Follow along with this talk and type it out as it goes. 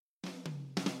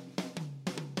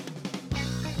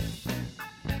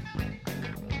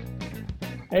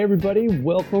Hey everybody,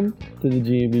 welcome to the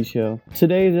GMB Show.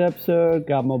 Today's episode,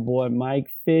 got my boy Mike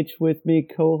Fitch with me,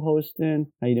 co-hosting.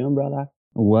 How you doing, brother?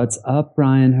 What's up,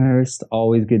 Brian Hurst?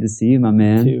 Always good to see you, my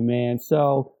man. Too, man.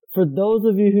 So, for those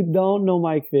of you who don't know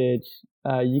Mike Fitch,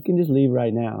 you can just leave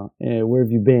right now. Where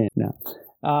have you been? No.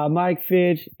 Mike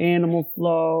Fitch, Animal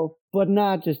Flow, but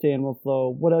not just Animal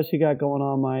Flow. What else you got going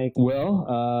on, Mike?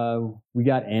 Well, we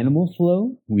got Animal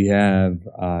Flow. We have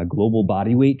global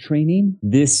bodyweight training.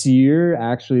 This year,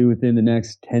 actually within the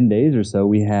next 10 days or so,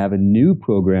 we have a new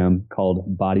program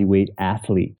called Bodyweight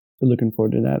Athlete. Looking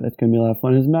forward to that. That's going to be a lot of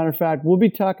fun. As a matter of fact, we'll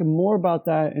be talking more about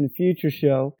that in a future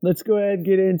show. Let's go ahead and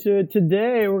get into it.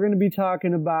 Today, we're going to be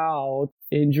talking about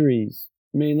injuries.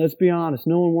 I mean, let's be honest.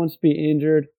 No one wants to be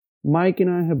injured. Mike and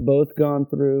I have both gone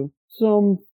through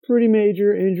some pretty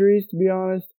major injuries, to be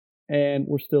honest, and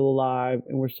we're still alive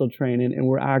and we're still training and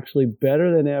we're actually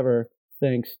better than ever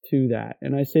thanks to that.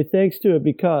 And I say thanks to it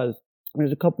because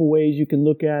there's a couple ways you can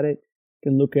look at it. You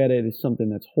can look at it as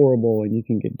something that's horrible and you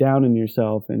can get down on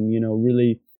yourself and,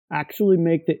 really actually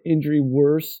make the injury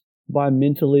worse by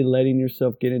mentally letting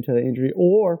yourself get into the injury,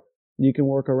 or you can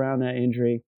work around that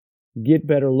injury, get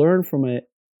better, learn from it,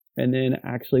 and then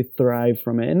actually thrive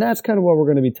from it. And that's kind of what we're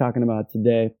going to be talking about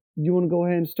today. You want to go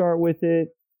ahead and start with it,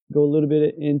 go a little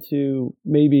bit into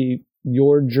maybe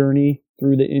your journey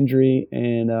through the injury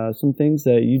and some things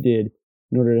that you did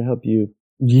in order to help you.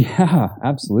 Yeah,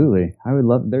 absolutely. I would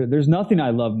love, there's nothing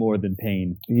I love more than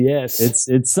pain. Yes.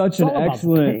 It's such an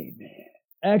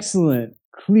excellent,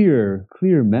 clear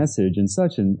message and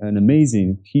such an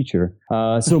amazing teacher.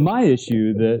 So my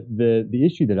issue, the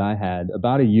issue that I had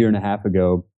about a year and a half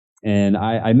ago, and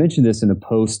I mentioned this in a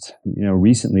post,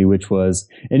 recently, which was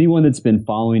anyone that's been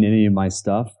following any of my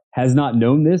stuff has not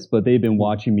known this, but they've been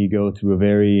watching me go through a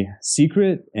very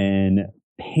secret and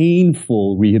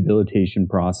painful rehabilitation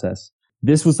process.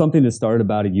 This was something that started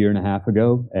about a year and a half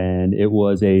ago, and it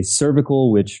was a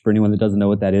cervical, which for anyone that doesn't know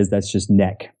what that is, that's just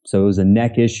neck. So it was a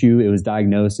neck issue. It was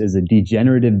diagnosed as a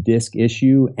degenerative disc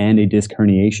issue and a disc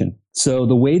herniation. So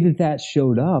the way that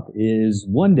showed up is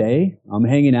one day I'm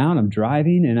hanging out, I'm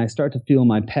driving, and I start to feel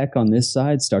my pec on this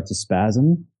side start to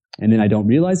spasm, and then I don't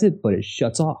realize it, but it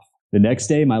shuts off. The next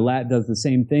day, my lat does the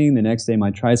same thing. The next day,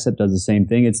 my tricep does the same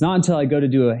thing. It's not until I go to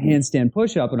do a handstand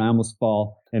push-up and I almost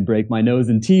fall and break my nose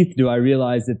and teeth do I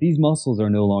realize that these muscles are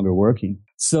no longer working.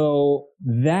 So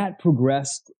that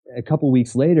progressed a couple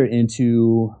weeks later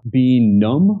into being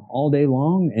numb all day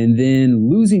long and then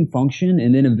losing function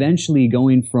and then eventually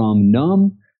going from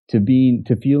numb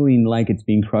to feeling like it's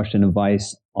being crushed in a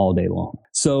vice all day long.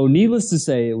 So needless to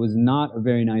say, it was not a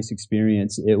very nice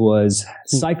experience. It was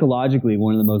psychologically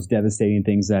one of the most devastating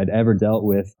things that I'd ever dealt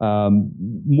with.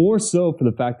 More so for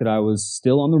the fact that I was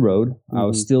still on the road. I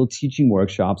was still teaching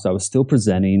workshops. I was still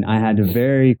presenting. I had to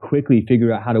very quickly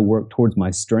figure out how to work towards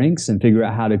my strengths and figure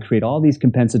out how to create all these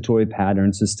compensatory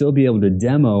patterns to still be able to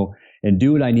demo and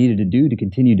do what I needed to do to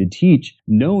continue to teach,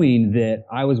 knowing that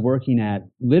I was working at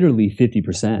literally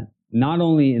 50%. Not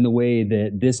only in the way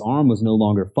that this arm was no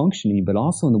longer functioning, but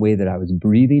also in the way that I was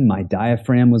breathing. My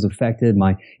diaphragm was affected.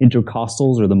 My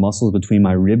intercostals, or the muscles between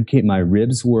my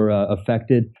ribs were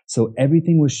affected. So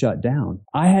everything was shut down.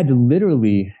 I had to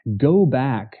literally go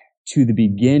back to the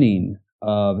beginning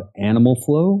of Animal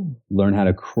Flow, learn how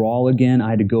to crawl again.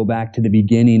 I had to go back to the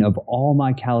beginning of all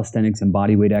my calisthenics and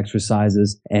bodyweight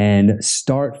exercises and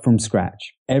start from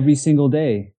scratch. Every single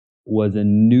day was a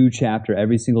new chapter.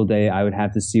 Every single day I would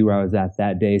have to see where I was at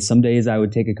that day. Some days I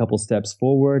would take a couple steps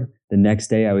forward. The next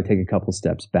day I would take a couple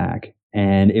steps back.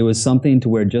 And it was something to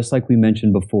where, just like we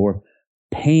mentioned before,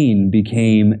 pain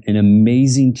became an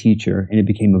amazing teacher and it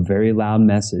became a very loud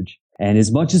message. And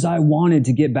as much as I wanted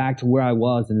to get back to where I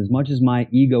was, and as much as my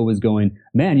ego was going,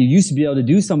 man, you used to be able to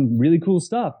do some really cool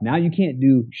stuff. Now you can't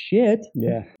do shit.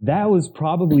 Yeah. That was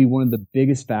probably one of the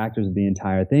biggest factors of the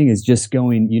entire thing, is just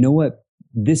going, you know what?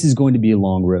 This is going to be a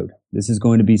long road. This is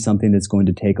going to be something that's going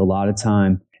to take a lot of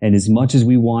time. And as much as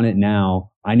we want it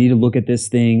now, I need to look at this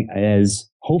thing as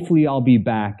hopefully I'll be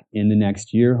back in the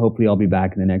next year. Hopefully I'll be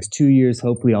back in the next 2 years.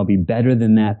 Hopefully I'll be better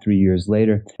than that 3 years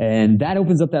later. And that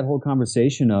opens up that whole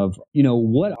conversation of,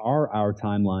 what are our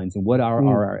timelines and what are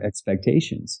our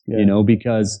expectations,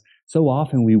 because so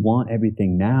often we want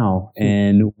everything now,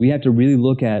 and we have to really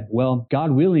look at, well,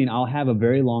 God willing, I'll have a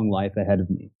very long life ahead of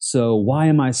me. So why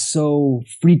am I so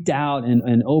freaked out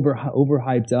and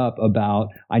overhyped up about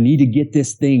I need to get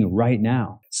this thing right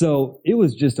now? So it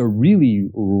was just a really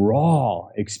raw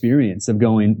experience of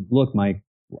going, look, Mike,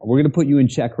 we're going to put you in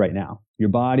check right now. Your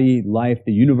body, life,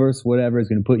 the universe, whatever is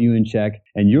going to put you in check,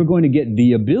 and you're going to get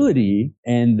the ability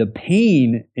and the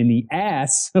pain in the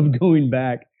ass of going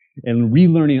back and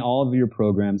relearning all of your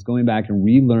programs, going back and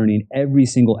relearning every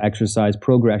single exercise,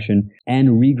 progression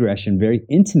and regression very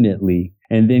intimately,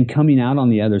 and then coming out on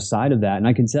the other side of that. And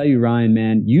I can tell you, Ryan,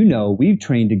 man, we've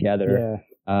trained together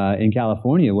in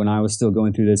California when I was still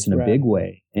going through this in a big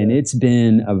way. And it's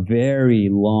been a very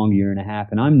long year and a half.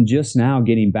 And I'm just now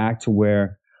getting back to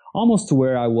almost to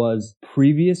where I was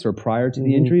previous or prior to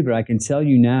the injury. But I can tell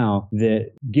you now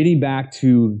that getting back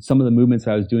to some of the movements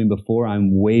I was doing before,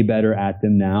 I'm way better at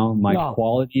them now. My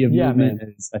quality of movement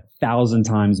is 1,000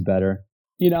 times better.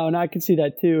 And I can see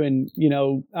that too. And,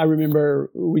 I remember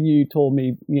when you told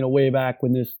me, way back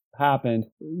when this happened,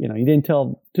 you didn't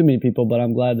tell too many people, but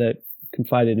I'm glad that you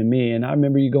confided in me. And I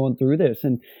remember you going through this,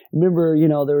 and remember,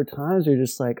 there were times where you're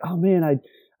just like, oh man,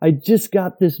 I just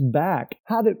got this back.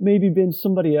 Had it maybe been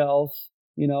somebody else,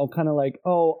 kind of like,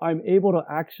 oh, I'm able to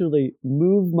actually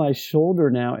move my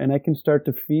shoulder now and I can start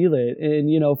to feel it. And,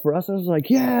 for us, I was like,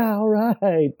 yeah, all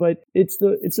right. But it's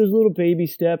those little baby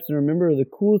steps. And remember, the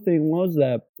cool thing was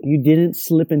that you didn't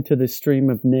slip into the stream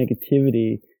of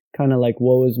negativity, kind of like,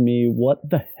 woe is me, what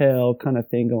the hell kind of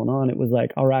thing going on. It was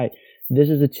like, all right, this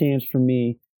is a chance for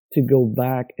me to go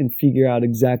back and figure out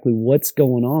exactly what's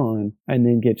going on and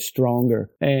then get stronger.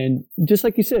 And just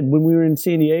like you said, when we were in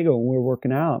San Diego and we were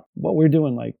working out, what we're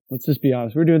doing, like, let's just be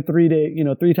honest, we're doing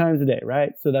 3 times a day,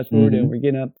 right? So that's what we're doing. We're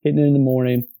getting up, hitting it in the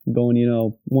morning, going,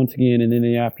 once again, and then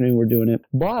in the afternoon we're doing it.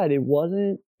 But it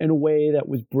wasn't in a way that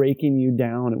was breaking you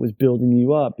down. It was building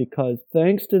you up, because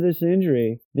thanks to this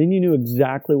injury, then you knew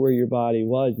exactly where your body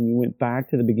was and you went back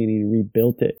to the beginning and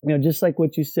rebuilt it. Just like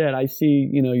what you said, I see,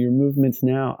 your movements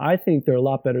now. I think they're a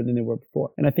lot better than they were before.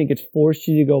 And I think it's forced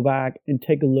you to go back and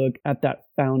take a look at that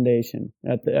foundation,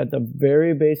 at the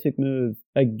very basic moves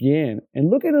again,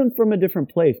 and look at them from a different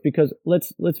place. Because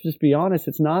let's just be honest,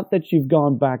 it's not that you've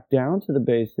gone back down to the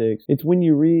basics. It's when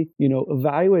you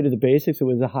evaluated the basics, it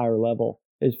was a higher level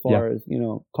as far as,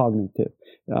 cognitive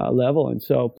level. And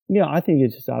so, I think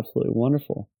it's just absolutely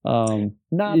wonderful.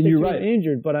 Not that you're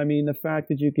injured, but I mean, the fact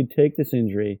that you could take this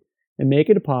injury and make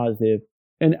it a positive.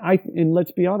 And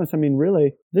let's be honest, I mean,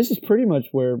 really, this is pretty much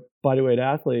where bodyweight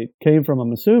athlete came from,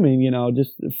 I'm assuming,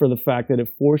 just for the fact that it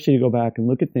forced you to go back and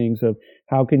look at things of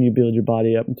how can you build your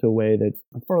body up into a way that's,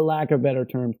 for lack of better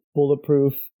terms,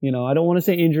 bulletproof. I don't want to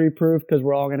say injury proof, because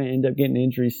we're all going to end up getting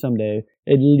injuries someday.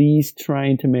 At least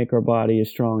trying to make our body as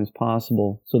strong as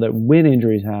possible so that when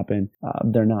injuries happen,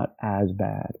 they're not as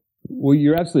bad. Well,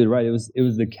 you're absolutely right. It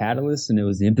was the catalyst and it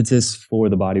was the impetus for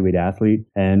the bodyweight athlete.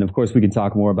 And of course, we can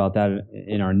talk more about that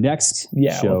in our next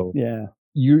show.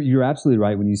 You're absolutely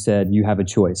right when you said you have a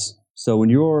choice. So when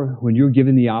you're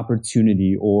given the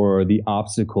opportunity or the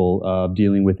obstacle of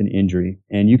dealing with an injury,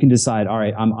 and you can decide, all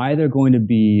right, I'm either going to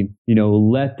be,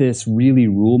 let this really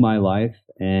rule my life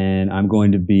and I'm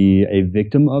going to be a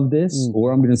victim of this,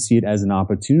 or I'm going to see it as an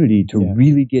opportunity to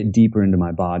really get deeper into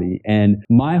my body. And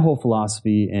my whole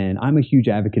philosophy, and I'm a huge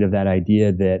advocate of that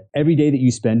idea, that every day that you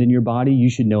spend in your body,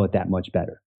 you should know it that much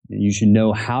better. You should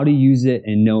know how to use it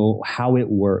and know how it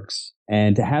works.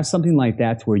 And to have something like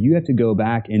that to where you have to go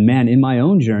back, and man, in my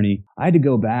own journey, I had to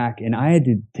go back and I had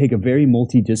to take a very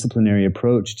multidisciplinary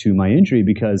approach to my injury,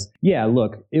 because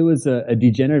look, it was a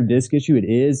degenerative disc issue. It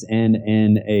is, and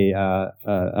a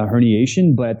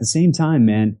herniation. But at the same time,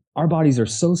 man, our bodies are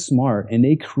so smart and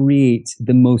they create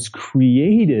the most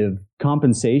creative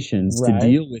compensations to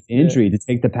deal with injury, to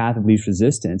take the path of least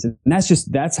resistance. And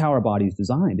that's how our body is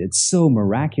designed. It's so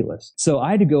miraculous. So I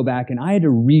had to go back and I had to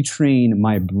retrain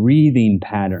my breathing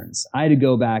patterns. I had to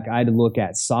go back. I had to look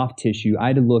at soft tissue. I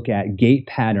had to look at gait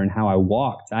pattern, how I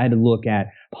walked. I had to look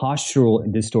at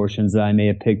postural distortions that I may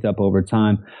have picked up over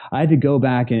time. I had to go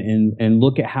back and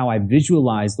look at how I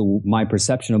visualized my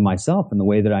perception of myself and the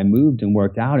way that I moved and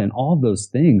worked out and all those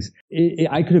things.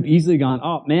 I could have easily gone,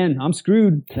 oh man, I'm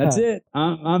screwed. That's it.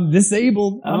 I'm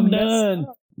disabled. I'm done.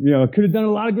 I could have done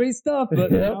a lot of great stuff,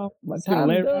 but my time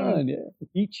done.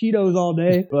 Eat Cheetos all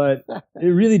day. But it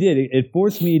really did. It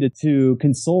forced me to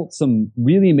consult some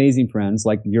really amazing friends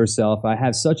like yourself. I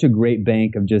have such a great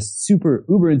bank of just super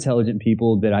uber intelligent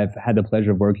people that I've had the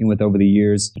pleasure of working with over the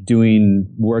years, doing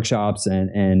workshops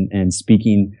and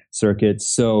speaking circuits.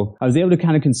 So I was able to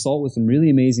kind of consult with some really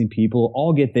amazing people,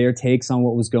 all get their takes on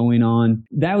what was going on.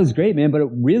 That was great, man. But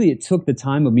it took the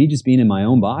time of me just being in my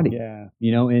own body.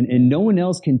 And no one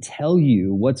else can tell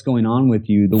you what's going on with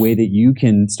you the way that you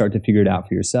can start to figure it out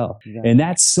for yourself. And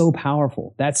that's so powerful.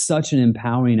 powerful. That's such an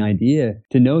empowering idea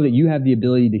to know that you have the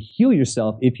ability to heal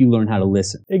yourself if you learn how to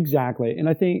listen. Exactly. And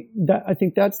I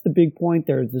think that's the big point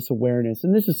there, is this awareness.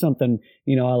 And this is something,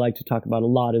 I like to talk about a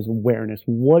lot, is awareness.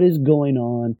 What is going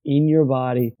on in your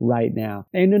body right now?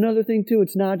 And another thing too,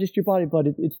 it's not just your body, but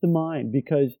it's the mind,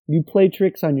 because you play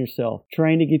tricks on yourself,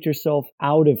 trying to get yourself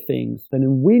out of things.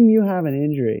 And when you have an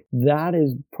injury, that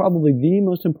is probably the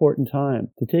most important time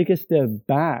to take a step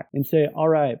back and say, all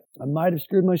right, I might have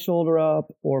screwed my shoulder up,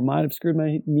 or might have screwed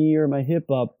my knee or my hip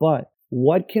up, but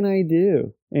what can I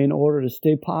do in order to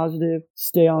stay positive,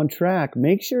 stay on track,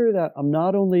 make sure that I'm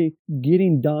not only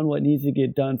getting done what needs to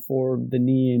get done for the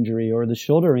knee injury or the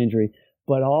shoulder injury,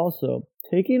 but also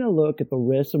taking a look at the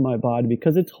rest of my body,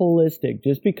 because it's holistic.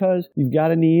 Just because you've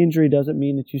got a knee injury doesn't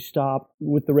mean that you stop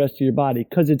with the rest of your body,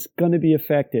 because it's going to be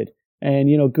affected. And,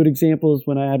 good examples,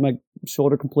 when I had my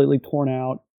shoulder completely torn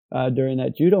out during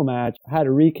that judo match, I had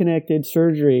a reconnected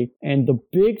surgery. And the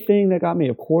big thing that got me,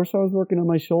 of course, I was working on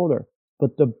my shoulder,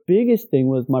 but the biggest thing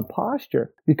was my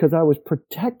posture, because I was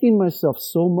protecting myself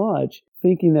so much,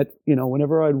 thinking that,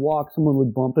 whenever I'd walk, someone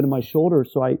would bump into my shoulder.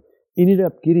 So I ended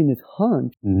up getting this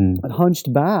hunch. I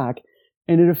hunched back,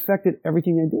 and it affected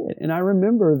everything I did. And I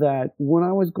remember that when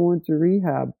I was going through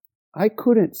rehab, I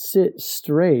couldn't sit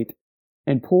straight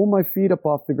and pull my feet up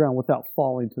off the ground without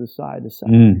falling to the side to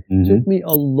side. It took me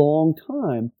a long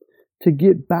time to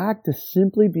get back to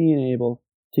simply being able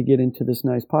to get into this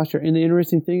nice posture. And the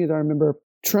interesting thing is, I remember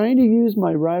trying to use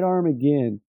my right arm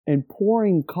again and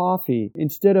pouring coffee.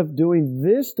 Instead of doing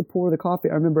this to pour the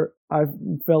coffee, I remember I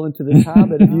fell into this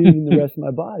habit of using the rest of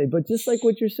my body. But just like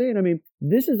what you're saying,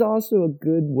 this is also a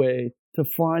good way to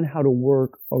find how to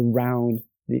work around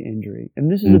the injury.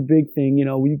 And this is a big thing.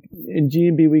 We in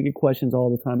GMB, we get questions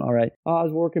all the time. All right, I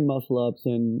was working muscle ups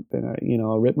and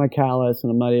I ripped my callus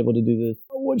and I'm not able to do this.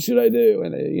 What should I do?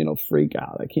 And they, freak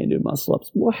out. I can't do muscle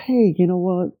ups. Well, hey, you know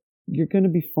what? You're going to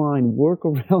be fine. Work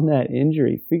around that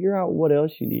injury. Figure out what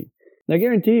else you need. And I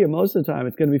guarantee you, most of the time,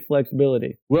 it's going to be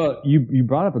flexibility. Well, you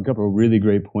brought up a couple of really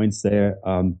great points there.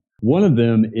 One of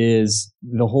them is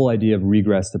the whole idea of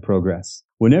regress to progress.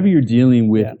 Whenever you're dealing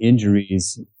with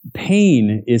injuries,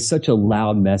 pain is such a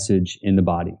loud message in the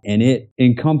body, and it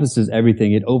encompasses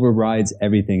everything. It overrides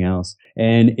everything else.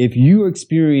 And if you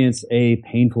experience a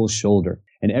painful shoulder,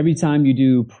 and every time you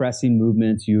do pressing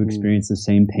movements, you experience the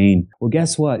same pain, well,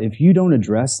 guess what? If you don't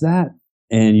address that,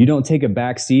 and you don't take a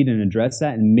back seat and address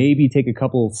that and maybe take a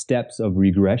couple steps of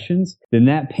regressions, then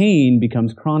that pain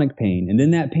becomes chronic pain. And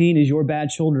then that pain is your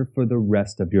bad shoulder for the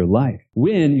rest of your life.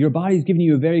 When your body's giving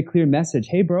you a very clear message,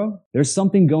 hey, bro, there's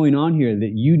something going on here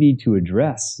that you need to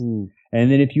address. And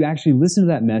then if you actually listen to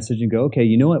that message and go, okay,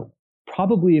 you know what?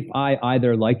 Probably if I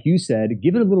either, like you said,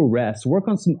 give it a little rest, work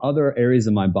on some other areas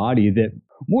of my body that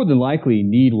more than likely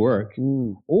need work,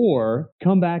 or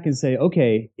come back and say,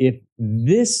 okay, if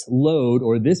this load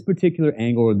or this particular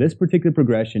angle or this particular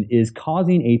progression is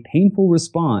causing a painful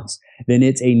response, then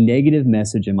it's a negative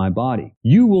message in my body.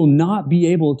 You will not be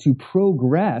able to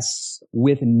progress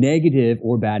with negative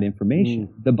or bad information.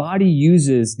 The body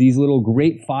uses these little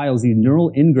great files, these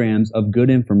neural engrams of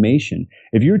good information.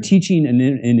 If you're teaching an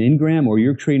engram, or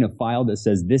you're creating a file that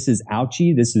says this is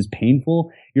ouchy, this is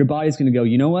painful, your body's going to go,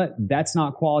 you know what? That's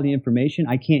not quality information.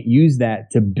 I can't use that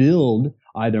to build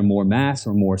either more mass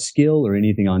or more skill or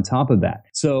anything on top of that.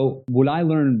 So what I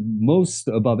learned most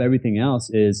above everything else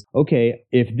is, okay,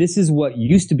 if this is what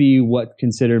used to be what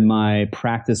considered my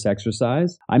practice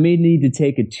exercise, I may need to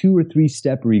take a 2 or 3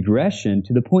 step regression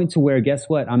to the point to where, guess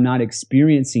what? I'm not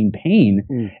experiencing pain.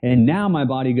 And now my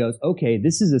body goes, okay,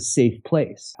 this is a safe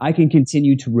place. I can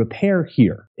continue to repair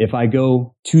here. If I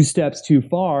go 2 steps too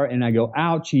far and I go,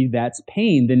 ouchie, that's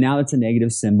pain, then now that's a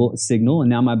negative signal. And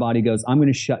now my body goes, I'm going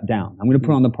to shut down. I'm going to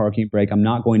put on the parking brake. I'm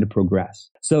not going to progress.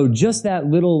 So just that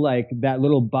little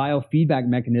biofeedback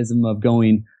mechanism of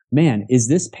going, man, is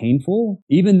this painful?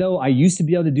 Even though I used to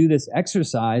be able to do this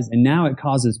exercise and now it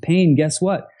causes pain, guess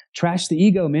what? Trash the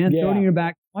ego, man. Throw it in your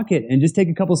back pocket and just take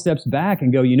a couple steps back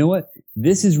and go, you know what?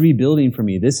 This is rebuilding for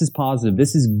me. This is positive.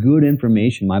 This is good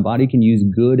information. My body can use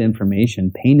good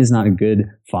information. Pain is not a good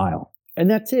file. And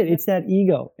that's it. It's that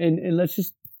ego. And let's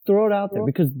just throw it out there,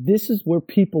 because this is where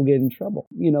people get in trouble.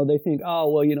 They think,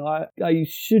 oh, well, I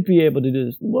should be able to do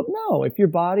this. Well, no, if your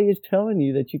body is telling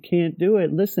you that you can't do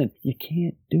it, listen, you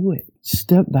can't do it.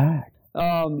 Step back.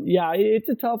 It's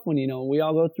a tough one, we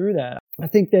all go through that. I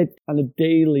think that on a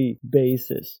daily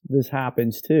basis, this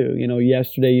happens too.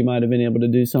 Yesterday you might have been able to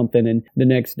do something, and the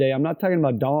next day, I'm not talking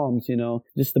about DOMs,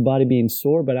 just the body being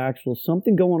sore, but actual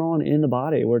something going on in the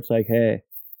body where it's like, hey,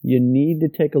 you need to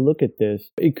take a look at this.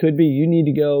 It could be you need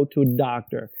to go to a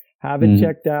doctor, have it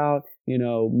checked out,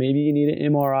 maybe you need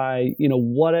an MRI,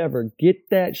 whatever. Get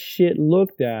that shit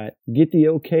looked at, get the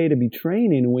okay to be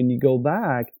training. And when you go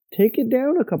back, take it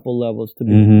down a couple levels to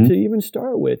even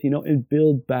start with, and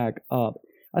build back up.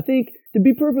 I think, to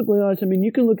be perfectly honest,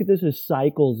 you can look at this as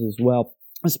cycles as well.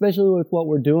 Especially with what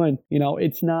we're doing,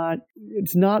 it's not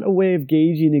a way of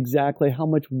gauging exactly how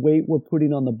much weight we're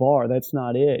putting on the bar. That's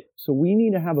not it. So we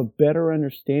need to have a better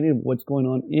understanding of what's going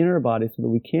on in our body so that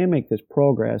we can make this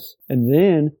progress, and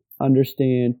then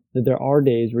understand that there are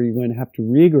days where you're going to have to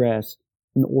regress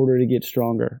in order to get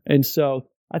stronger. And so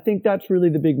I think that's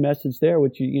really the big message there,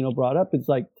 which you brought up. It's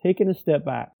like taking a step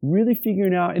back, really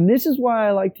figuring out. And this is why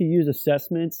I like to use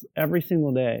assessments every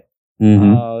single day.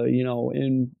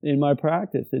 In my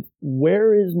practice, it's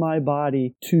where is my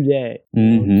body today?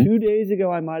 2 days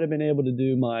ago, I might have been able to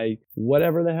do my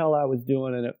whatever the hell I was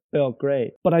doing and it felt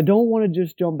great. But I don't want to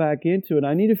just jump back into it.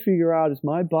 I need to figure out, is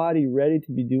my body ready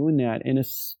to be doing that? And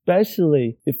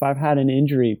especially if I've had an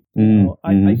injury,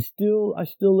 I still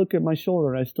look at my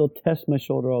shoulder and I still test my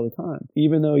shoulder all the time.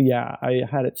 Even though, I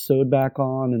had it sewed back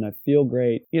on and I feel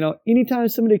great. Anytime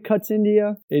somebody cuts into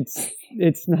you,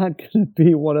 it's not going to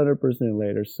be 100%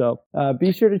 later. So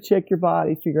be sure to check your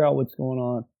body, figure out what's going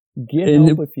on. Get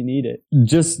help if you need it.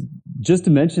 Just to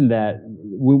mention that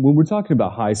when we're talking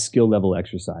about high skill level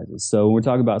exercises, so when we're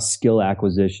talking about skill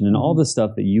acquisition and all the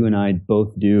stuff that you and I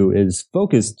both do is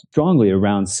focused strongly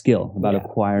around skill, about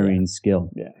acquiring skill.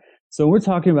 Yeah. So we're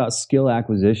talking about skill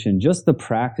acquisition. Just the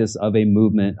practice of a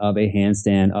movement, of a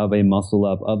handstand, of a muscle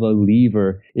up, of a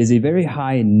lever is a very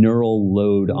high neural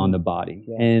load on the body.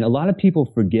 Yeah. And a lot of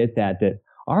people forget that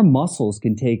our muscles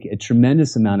can take a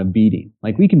tremendous amount of beating.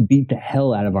 Like we can beat the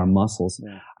hell out of our muscles.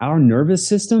 Yeah. Our nervous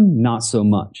system, not so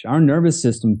much. Our nervous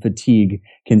system fatigue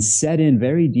can set in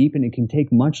very deep and it can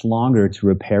take much longer to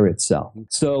repair itself.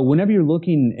 So whenever you're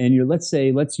looking and let's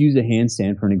use a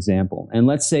handstand for an example. And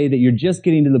let's say that you're just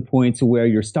getting to the point to where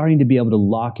you're starting to be able to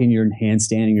lock in your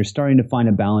handstand and you're starting to find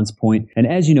a balance point. And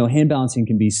as you know, hand balancing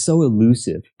can be so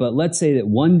elusive. But let's say that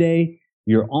one day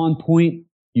you're on point,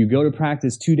 you go to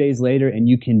practice 2 days later and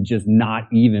you can just not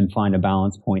even find a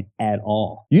balance point at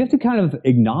all. You have to kind of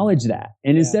acknowledge that.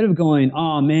 And instead of going,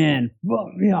 oh man,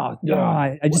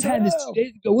 I just had this 2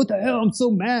 days ago. What the hell? I'm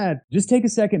so mad. Just take a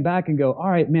second back and go, all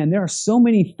right, man, there are so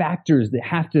many factors that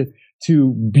have to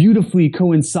beautifully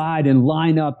coincide and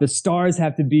line up. The stars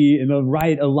have to be in the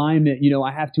right alignment.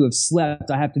 I have to have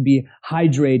slept. I have to be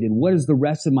hydrated. What is the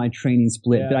rest of my training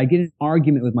split? Yeah. Did I get in an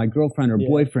argument with my girlfriend or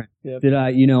boyfriend? Yep. Did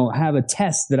I, have a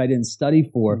test that I didn't study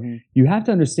for? Mm-hmm. You have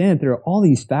to understand that there are all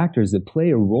these factors that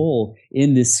play a role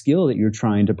in this skill that you're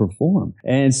trying to perform.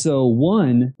 And so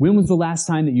when was the last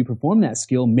time that you performed that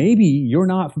skill? Maybe you're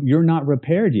not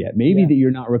repaired yet. Maybe that you're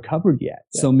not recovered yet.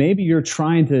 Yeah. So maybe you're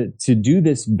trying to do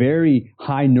this very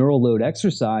high neural load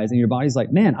exercise and your body's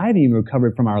like, man, I haven't even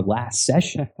recovered from our last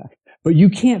session. But you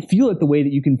can't feel it the way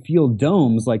that you can feel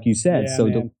domes, like you said.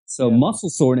 Yeah, muscle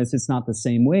soreness, it's not the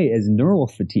same way as neural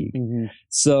fatigue. Mm-hmm.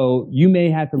 So you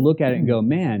may have to look at it and go,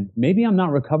 man, maybe I'm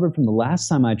not recovered from the last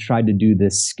time I tried to do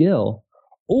this skill.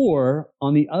 Or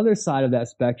on the other side of that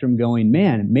spectrum going,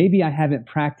 man, maybe I haven't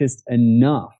practiced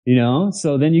enough,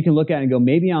 So then you can look at it and go,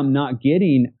 maybe I'm not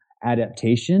getting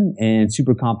adaptation and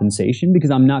supercompensation because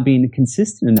I'm not being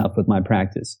consistent enough with my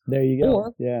practice. There you go.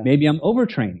 Or maybe I'm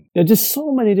overtraining. There's just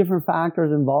so many different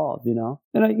factors involved,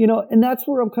 and that's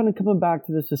where I'm kind of coming back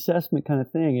to this assessment kind of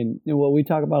thing. And what we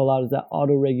talk about a lot is that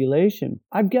auto-regulation.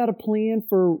 I've got a plan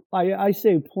I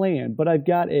say plan, but I've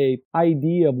got a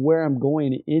idea of where I'm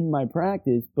going in my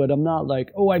practice, but I'm not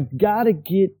like, oh, I've got to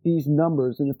get these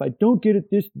numbers. And if I don't get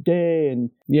it this day and,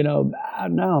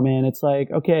 no, man, it's like,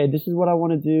 okay, this is what I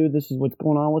want to do. This is what's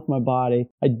going on with my body.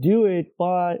 I do it,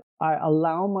 but I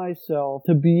allow myself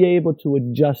to be able to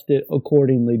adjust it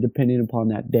accordingly depending upon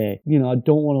that day. I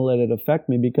don't want to let it affect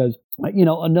me because,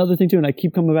 another thing too, and I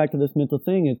keep coming back to this mental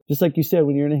thing is just like you said,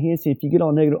 when you're in a handstand, if you get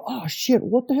all negative, oh shit,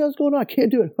 what the hell's going on? I can't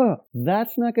do it.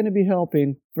 That's not going to be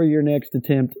helping for your next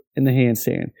attempt in the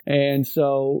handstand. And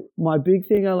so my big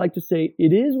thing I like to say,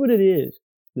 it is what it is.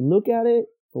 You look at it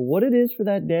for what it is for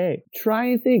that day. Try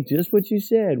and think just what you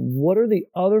said. What are the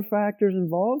other factors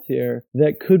involved here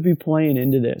that could be playing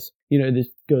into this? This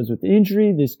goes with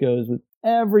injury. This goes with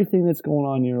everything that's going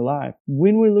on in your life.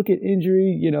 When we look at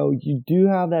injury, you do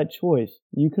have that choice.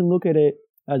 You can look at it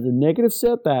as a negative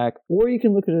setback, or you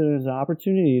can look at it as an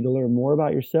opportunity to learn more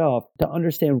about yourself, to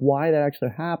understand why that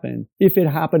actually happened, if it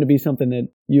happened to be something that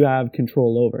you have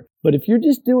control over. But if you're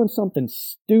just doing something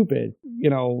stupid,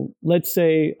 let's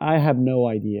say I have no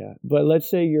idea, but let's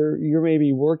say you're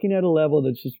maybe working at a level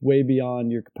that's just way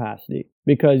beyond your capacity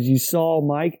because you saw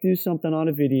Mike do something on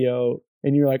a video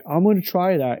and you're like, I'm going to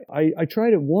try that. I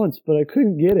tried it once, but I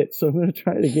couldn't get it, so I'm going to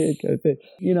try it again kind of thing.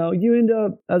 You know, you end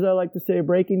up, as I like to say,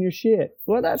 breaking your shit.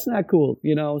 Well, that's not cool,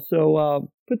 you know, so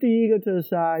put the ego to the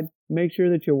side. Make sure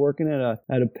that you're working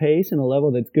at a pace and a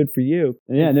level that's good for you.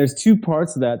 Yeah, and there's two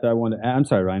parts of that I want to add. I'm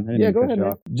sorry, Ryan. Yeah, go ahead,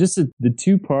 man. Just the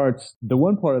two parts. The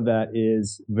one part of that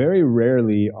is very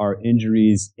rarely are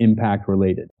injuries impact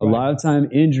related. Right. A lot of time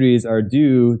injuries are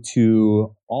due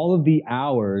to all of the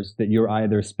hours that you're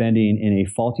either spending in a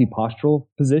faulty postural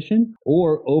position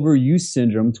or overuse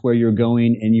syndrome to where you're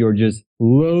going and you're just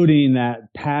loading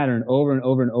that pattern over and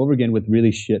over and over again with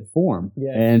really shit form.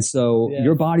 Yes. And so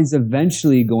your body's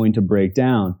eventually going to break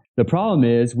down. The problem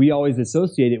is we always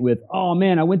associate it with, oh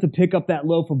man, I went to pick up that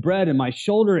loaf of bread and my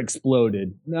shoulder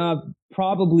exploded.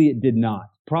 Probably it did not.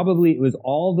 Probably it was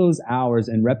all those hours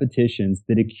and repetitions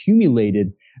that accumulated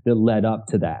that led up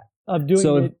to that. Of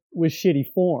doing it with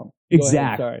shitty form.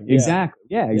 Exactly. Exactly.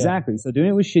 Yeah, exactly. So doing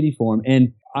it with shitty form.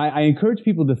 And I encourage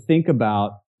people to think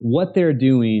about what they're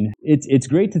doing. It's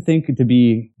great to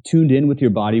be tuned in with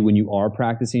your body when you are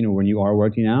practicing or when you are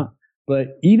working out.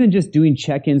 But even just doing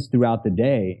check-ins throughout the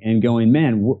day and going,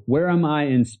 man, where am I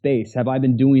in space? Have I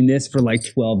been doing this for like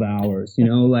 12 hours? You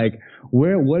know, like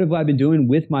what have I been doing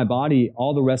with my body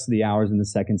all the rest of the hours and the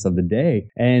seconds of the day?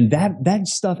 And that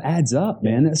stuff adds up,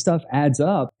 man. That stuff adds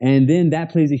up. And then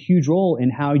that plays a huge role in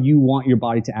how you want your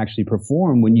body to actually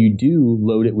perform when you do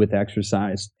load it with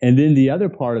exercise. And then the other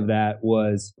part of that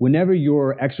was whenever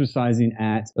you're exercising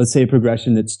at, let's say, a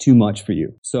progression that's too much for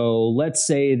you. So let's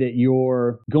say that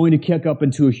you're going to kick up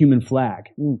into a human flag.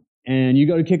 And you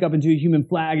go to kick up into a human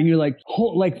flag and you're like,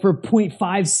 for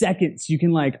 0.5 seconds, you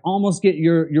can like almost get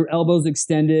your elbows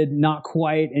extended, not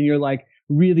quite. And you're like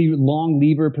really long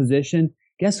lever position.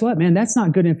 Guess what, man? That's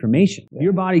not good information. Yeah.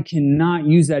 Your body cannot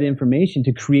use that information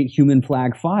to create human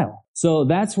flag file. So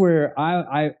that's where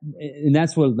and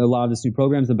that's what a lot of this new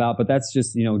program is about. But that's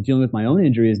just, you know, dealing with my own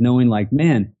injury is knowing like,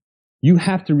 man, you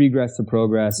have to regress to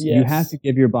progress. Yes. You have to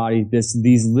give your body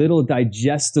these little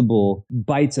digestible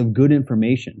bites of good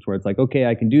information where it's like, okay,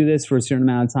 I can do this for a certain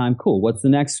amount of time. Cool. What's the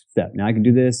next step? Now I can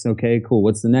do this. Okay, cool.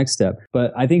 What's the next step?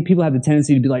 But I think people have the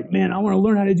tendency to be like, man, I want to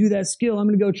learn how to do that skill. I'm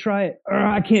going to go try it.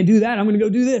 I can't do that. I'm going to go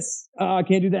do this. I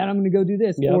can't do that. I'm going to go do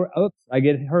this. Yep. Or, oops, I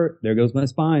get hurt. There goes my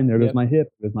spine. There goes my hip.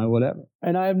 There goes my whatever.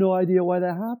 And I have no idea why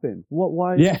that happened.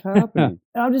 Why is this happening?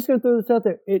 And I'm just going to throw this out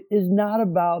there. It is not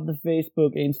about the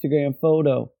Facebook, Instagram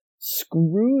photo.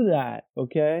 Screw that,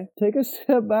 okay? Take a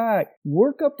step back.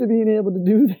 Work up to being able to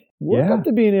do that. Work up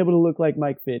to being able to look like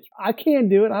Mike Fitch. I can't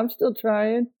do it. I'm still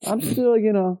trying. I'm still,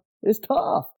 you know, it's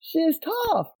tough. Shit is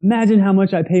tough. Imagine how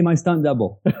much I pay my stunt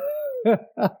double.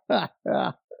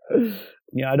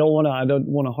 Yeah, I don't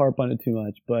want to harp on it too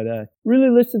much, but really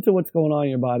listen to what's going on in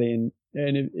your body,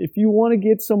 and if you want to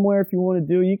get somewhere, if you want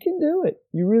to do, you can do it.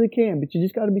 You really can, but you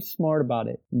just got to be smart about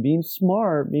it. And being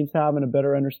smart means having a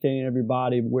better understanding of your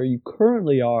body, where you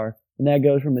currently are, and that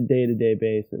goes from a day-to-day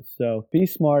basis. So be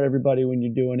smart, everybody, when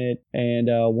you're doing it, and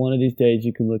one of these days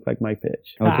you can look like Mike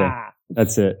Fitch. Okay.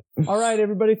 That's it. All right,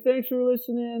 everybody. Thanks for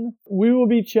listening. We will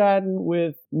be chatting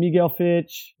with Miguel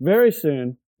Fitch very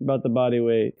soon about the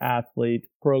bodyweight athlete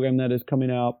program that is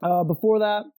coming out. Before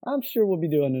that, I'm sure we'll be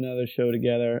doing another show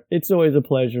together. It's always a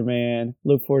pleasure, man.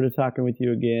 Look forward to talking with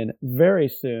you again very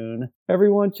soon.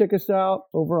 Everyone, check us out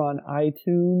over on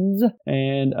iTunes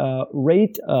and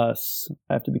rate us.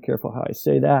 I have to be careful how I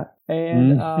say that.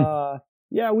 And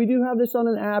yeah, we do have this on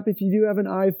an app. If you do have an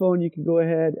iPhone, you can go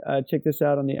ahead, check this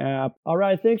out on the app. All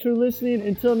right, thanks for listening.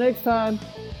 Until next time.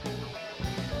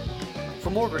 For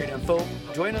more great info,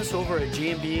 join us over at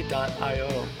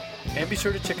gmb.io. And be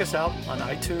sure to check us out on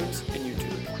iTunes and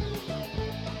YouTube.